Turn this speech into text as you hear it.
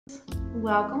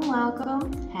Welcome,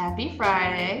 welcome. Happy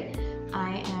Friday.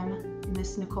 I am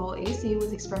Miss.Nicole AC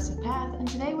with Expressive Path, and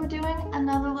today we're doing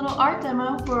another little art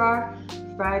demo for our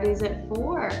Fridays at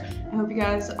 4. I hope you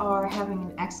guys are having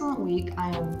an excellent week.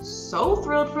 I am so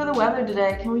thrilled for the weather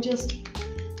today. Can we just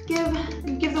give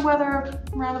the weather a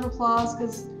round of applause,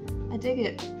 because I dig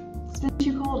it. It's been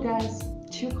too cold, guys.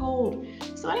 Too cold.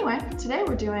 So anyway, today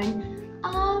we're doing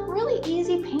a really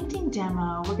easy painting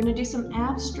demo. We're gonna do some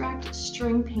abstract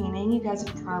string painting. You guys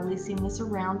have probably seen this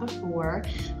around before,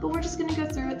 but we're just gonna go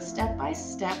through it step by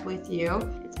step with you.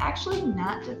 It's actually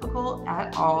not difficult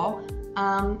at all.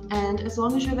 And as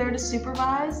long as you're there to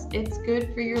supervise, it's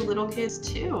good for your little kids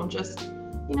too. Just,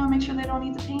 make sure they don't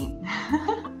eat the paint.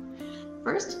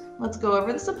 First, let's go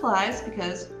over the supplies,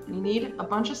 because you need a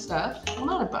bunch of stuff. Well,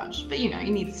 not a bunch, but you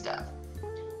need stuff.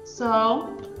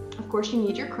 So, of course, you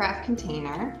need your craft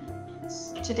container.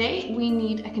 Today, we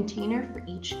need a container for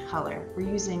each color. We're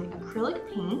using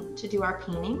acrylic paint to do our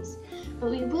paintings, but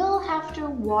we will have to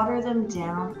water them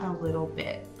down a little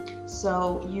bit.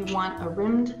 So you want a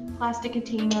rimmed plastic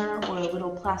container or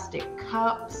little plastic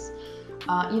cups.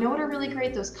 You know what are really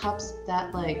great? Those cups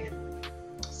that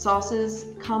sauces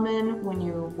come in when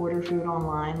you order food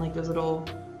online, like those little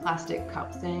plastic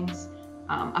cup things.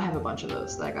 I have a bunch of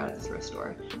those that I got at the thrift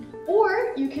store.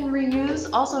 Or you can reuse,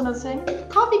 also another thing,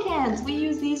 coffee cans. We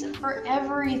use these for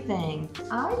everything.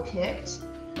 I picked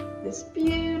this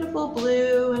beautiful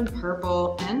blue and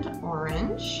purple and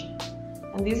orange.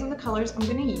 And these are the colors I'm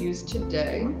gonna use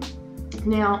today.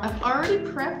 Now, I've already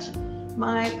prepped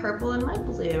my purple and my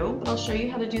blue, but I'll show you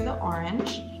how to do the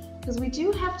orange, because we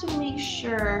do have to make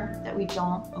sure that we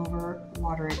don't over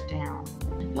water it down.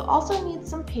 You'll also need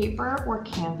some paper or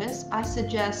canvas. I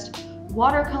suggest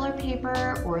watercolor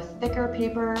paper or thicker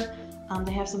paper.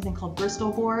 They have something called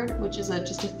Bristol board, which is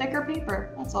just a thicker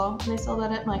paper, that's all. And they sell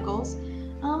that at Michael's.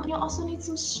 You'll also need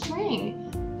some string.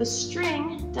 The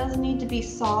string does need to be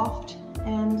soft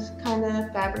and kind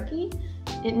of fabric-y.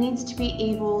 It needs to be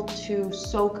able to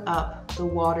soak up the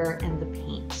water and the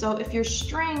paint. So if your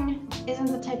string isn't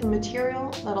the type of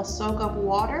material that'll soak up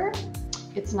water,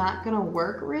 it's not gonna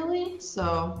work really.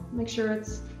 So make sure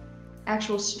it's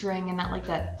actual string and not like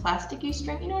that plasticky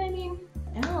string, you know what I mean?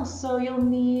 And also you'll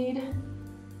need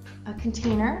a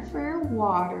container for your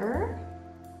water.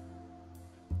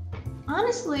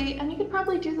 Honestly, and you could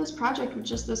probably do this project with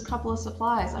just this couple of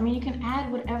supplies. I mean, you can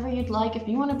add whatever you'd like. If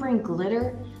you want to bring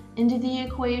glitter into the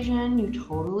equation, you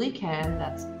totally can.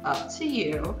 That's up to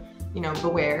you.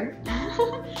 Beware.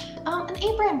 An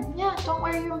apron. Yeah, don't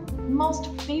wear your most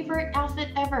favorite outfit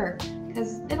ever,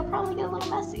 because it'll probably get a little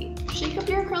messy. Shake up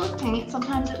your acrylic paint.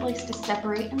 Sometimes it likes to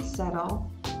separate and settle.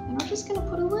 And we're just gonna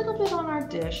put a little bit on our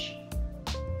dish.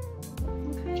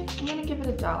 Okay, I'm gonna give it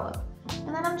a dollop.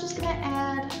 And then I'm just gonna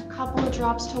add a couple of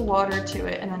drops to water to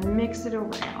it and then mix it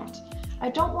around. I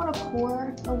don't want to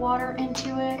pour the water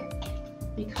into it,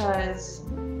 because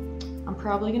I'm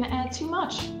probably gonna add too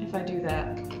much if I do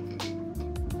that.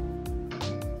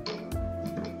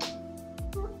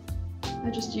 I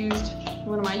just used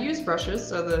one of my used brushes,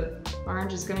 so the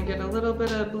orange is gonna get a little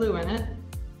bit of blue in it.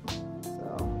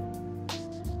 So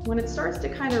when it starts to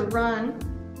kind of run,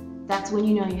 that's when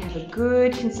you know you have a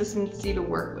good consistency to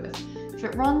work with. If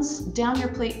it runs down your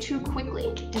plate too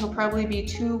quickly, it'll probably be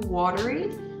too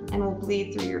watery and will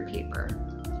bleed through your paper.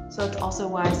 So it's also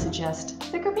why I suggest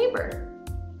thicker paper.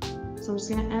 So I'm just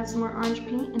gonna add some more orange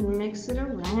paint and mix it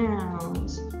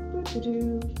around.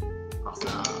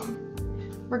 Awesome.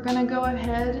 We're gonna go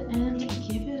ahead and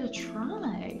give it a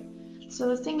try. So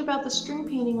the thing about the string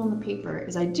painting on the paper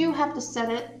is I do have to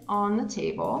set it on the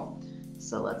table.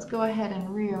 So let's go ahead and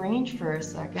rearrange for a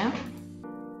second.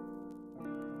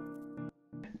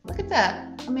 Look at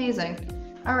that, amazing.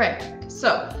 All right,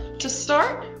 so to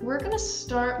start, we're gonna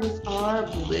start with our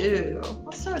blue.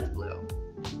 Let's start with blue.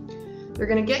 You're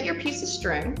gonna get your piece of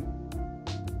string.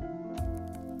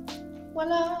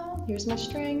 Voila, here's my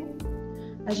string.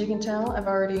 As you can tell, I've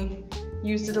already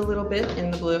used it a little bit in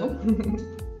the blue.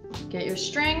 Get your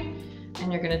string,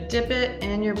 and you're gonna dip it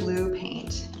in your blue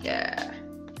paint. Yeah.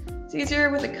 It's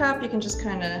easier with a cup. You can just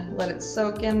kind of let it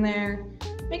soak in there.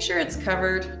 Make sure it's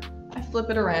covered. I flip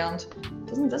it around.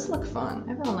 Doesn't this look fun?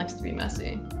 Everyone likes to be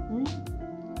messy. Right?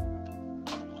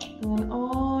 And then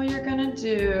all you're gonna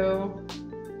do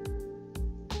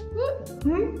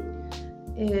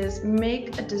is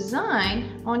make a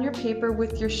design on your paper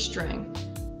with your string.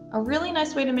 A really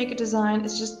nice way to make a design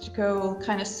is just to go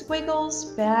kind of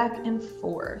squiggles back and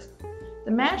forth.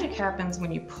 The magic happens when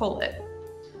you pull it.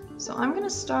 So I'm gonna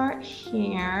start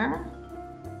here.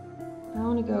 I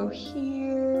wanna go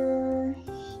here,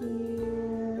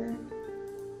 here,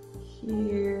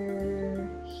 here,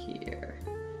 here.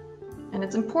 And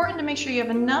it's important to make sure you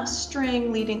have enough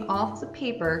string leading off the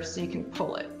paper so you can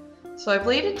pull it. So I've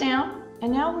laid it down,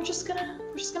 and now we're just gonna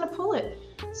pull it.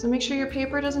 So make sure your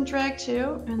paper doesn't drag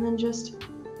too, and then just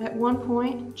at one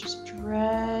point, just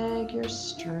drag your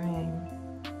string.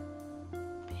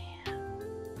 Bam.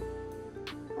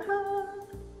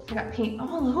 I got paint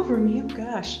all over me, oh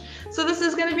gosh. So this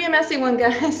is gonna be a messy one,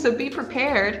 guys, so be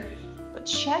prepared. But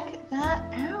check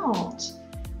that out.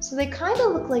 So they kind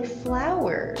of look like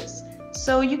flowers.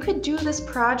 So you could do this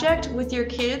project with your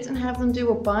kids and have them do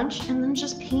a bunch and then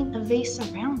just paint a vase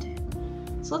around it.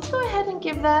 So let's go ahead and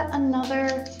give that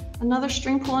another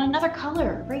string pull and another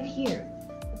color right here.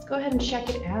 Let's go ahead and check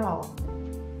it out.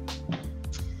 I'm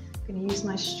gonna use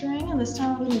my string, and this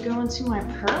time I'm gonna go into my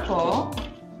purple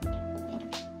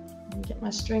and get my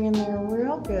string in there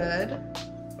real good.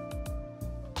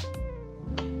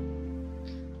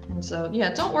 And so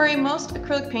yeah, don't worry, most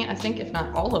acrylic paint, I think if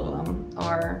not all of them,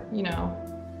 are, you know,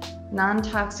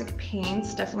 non-toxic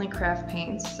paints, definitely craft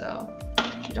paints, so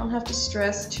you don't have to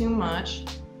stress too much.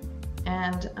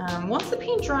 And once the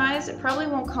paint dries, it probably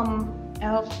won't come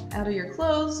out of your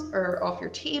clothes or off your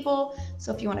table.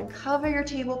 So if you want to cover your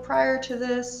table prior to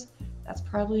this, that's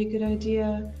probably a good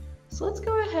idea. So let's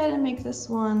go ahead and make this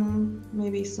one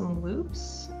maybe some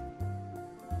loops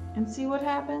and see what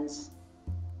happens.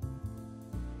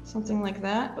 Something like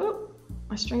that. Oop,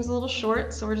 my string's a little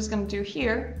short, so we're just going to do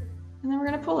here, and then we're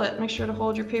going to pull it. Make sure to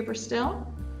hold your paper still.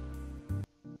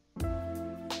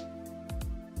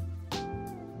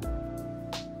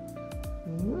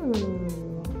 Ooh.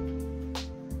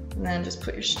 And then just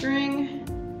put your string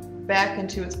back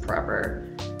into its proper.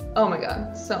 Oh my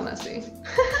god, so messy.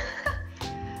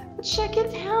 Check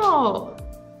it out.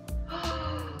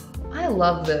 I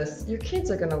love this. Your kids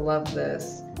are gonna love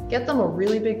this. Get them a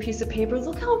really big piece of paper.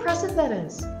 Look how impressive that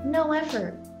is. No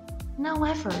effort. No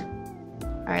effort.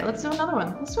 All right, let's do another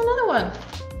one. Let's do another one.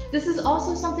 This is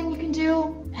also something you can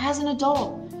do as an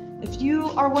adult. If you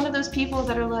are one of those people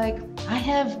that are like, I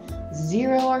have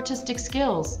zero artistic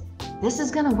skills, this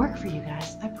is gonna work for you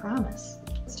guys, I promise.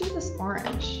 Let's do this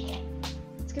orange.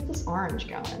 Let's get this orange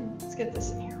going. Let's get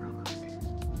this in here real quick.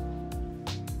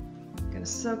 Gonna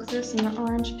soak this in the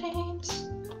orange paint.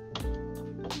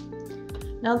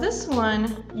 Now this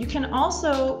one, you can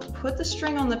also put the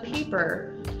string on the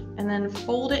paper and then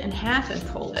fold it in half and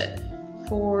pull it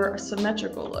for a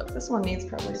symmetrical look. This one needs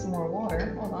probably some more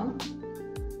water, hold on.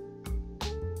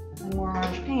 And more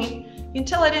orange paint. You can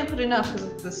tell I didn't put enough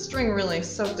because the string really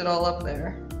soaked it all up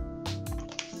there.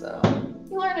 So,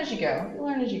 you learn as you go. You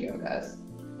learn as you go, guys.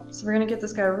 So we're gonna get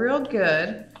this guy real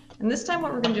good. And this time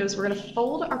what we're gonna do is we're gonna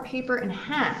fold our paper in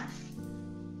half.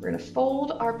 We're gonna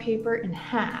fold our paper in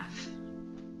half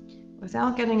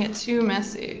without getting it too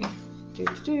messy.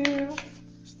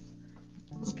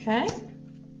 Okay.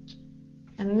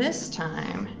 And this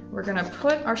time we're gonna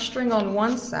put our string on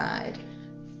one side,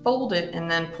 fold it, and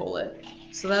then pull it.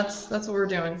 So that's what we're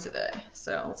doing today.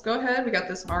 So let's go ahead. We got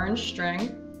this orange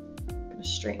string. I'm gonna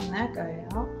straighten that guy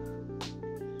out.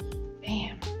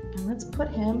 Bam. And let's put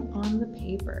him on the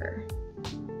paper.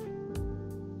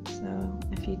 So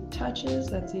if he touches,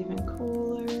 that's even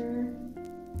cooler.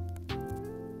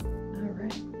 All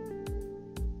right.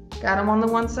 Got him on the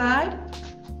one side.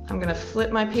 I'm gonna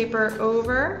flip my paper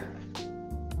over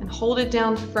and hold it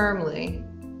down firmly.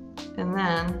 And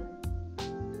then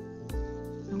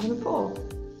I'm gonna pull.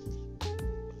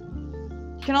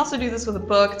 You can also do this with a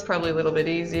book. It's probably a little bit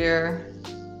easier.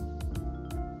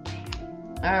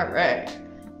 All right.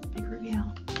 Big reveal.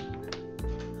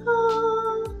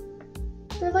 Oh,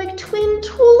 they're like twin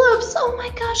tulips. Oh my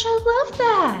gosh, I love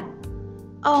that.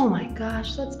 Oh my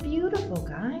gosh, that's beautiful,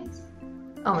 guys.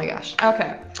 Oh my gosh.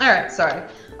 Okay. All right. Sorry.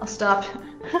 I'll stop.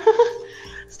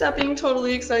 Stop being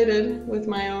totally excited with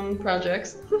my own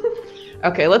projects.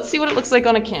 Okay, let's see what it looks like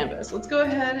on a canvas. Let's go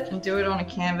ahead and do it on a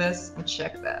canvas and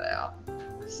check that out.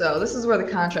 So this is where the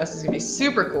contrast is gonna be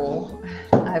super cool.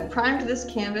 I've primed this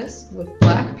canvas with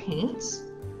black paint.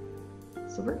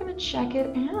 So we're gonna check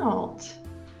it out.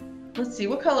 Let's see,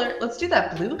 what color? Let's do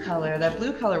that blue color. That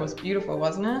blue color was beautiful,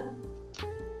 wasn't it?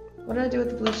 What did I do with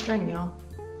the blue string, y'all?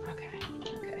 Okay,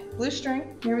 blue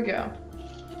string, here we go.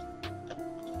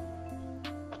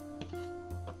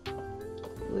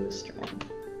 Blue string.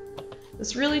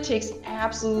 This really takes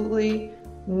absolutely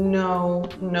no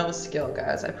skill,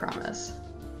 guys, I promise.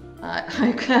 I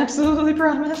absolutely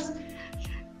promise.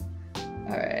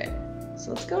 All right,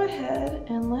 so let's go ahead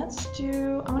and let's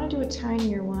do, I'm gonna do a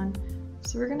tinier one.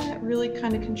 So we're gonna really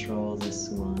kind of control this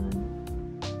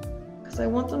one because I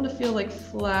want them to feel like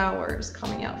flowers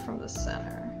coming out from the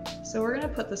center. So we're gonna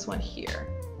put this one here.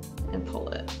 and pull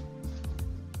it.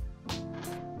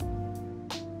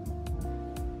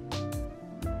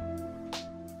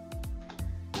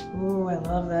 Ooh, I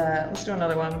love that. Let's do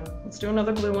another one. Let's do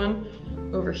another blue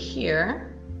one over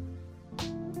here. A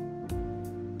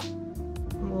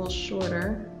little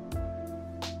shorter,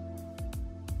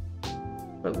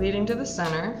 but leading to the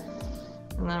center.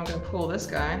 And then I'm going to pull this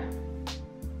guy.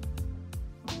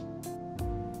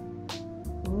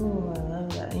 Ooh, I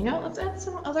love that. You know, let's add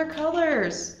some other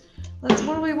colors. What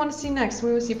do we want to see next?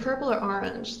 We want to see purple or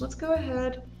orange. Let's go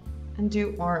ahead and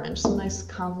do orange. Some nice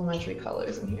complementary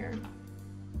colors in here.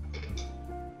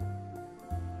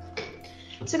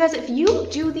 So guys, if you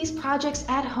do these projects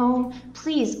at home,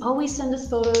 please always send us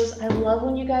photos. I love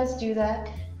when you guys do that.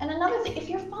 And another thing, if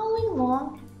you're following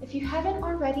along, if you haven't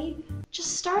already,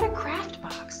 just start a craft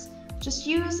box. Just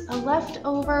use a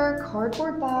leftover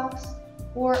cardboard box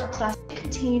or a plastic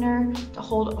container to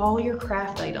hold all your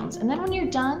craft items. And then when you're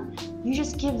done, you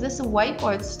just give this a wipe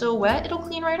while it's still wet. It'll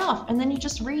clean right off. And then you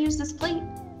just reuse this plate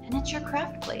and it's your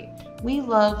craft plate. We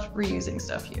love reusing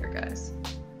stuff here, guys.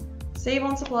 Save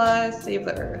on supplies, save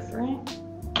the earth, right?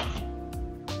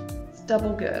 It's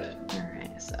double good. All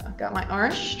right, so I've got my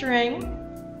orange string.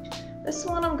 This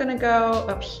one I'm gonna go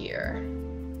up here.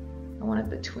 I want it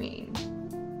between.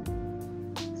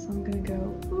 So I'm gonna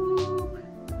go boop,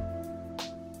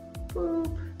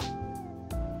 boop,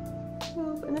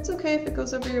 boop. And it's okay if it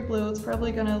goes over your blue. It's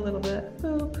probably gonna a little bit.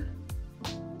 Boop,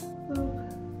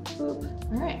 boop,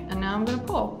 boop. All right, and now I'm gonna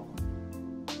pull.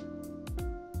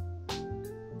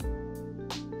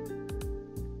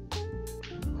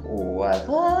 Oh, I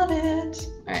love it.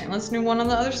 All right, let's do one on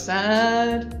the other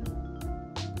side.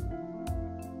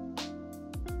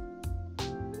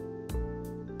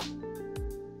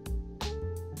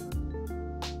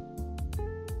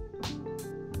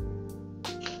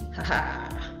 Haha.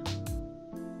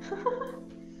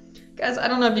 Guys, I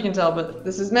don't know if you can tell, but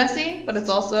this is messy, but it's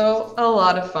also a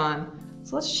lot of fun.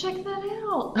 So let's check that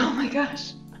out. Oh my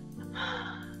gosh.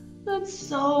 That's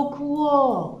so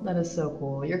cool. That is so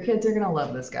cool. Your kids are gonna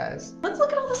love this, guys. Let's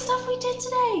look at all the stuff we did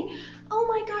today. Oh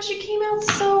my gosh, it came out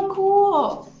so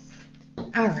cool.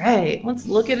 All right, let's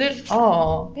look at it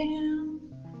all. Bam.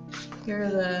 Here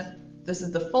are this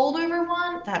is the fold over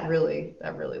one. That really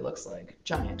looks like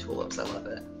giant tulips. I love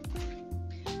it.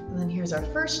 And then here's our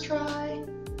first try.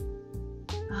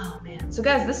 Oh man. So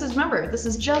guys, remember, this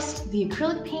is just the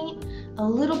acrylic paint, a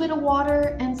little bit of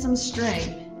water, and some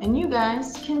string. And you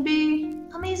guys can be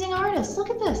amazing artists.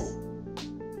 Look at this.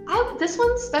 This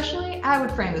one especially, I would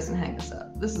frame this and hang this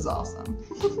up. This is awesome.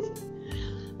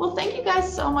 Well, thank you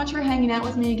guys so much for hanging out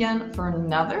with me again for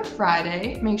another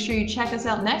Friday. Make sure you check us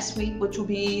out next week, which will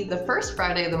be the first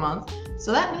Friday of the month.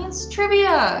 So that means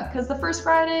trivia, because the first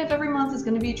Friday of every month is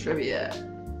going to be trivia.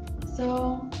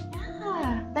 So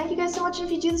yeah, thank you guys so much.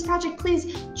 If you do this project,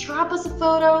 please drop us a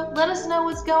photo, let us know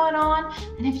what's going on.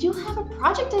 And if you have a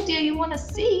project idea you want to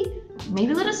see,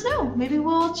 maybe let us know. Maybe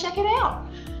we'll check it out.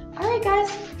 All right, guys,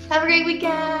 have a great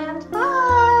weekend.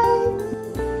 Bye.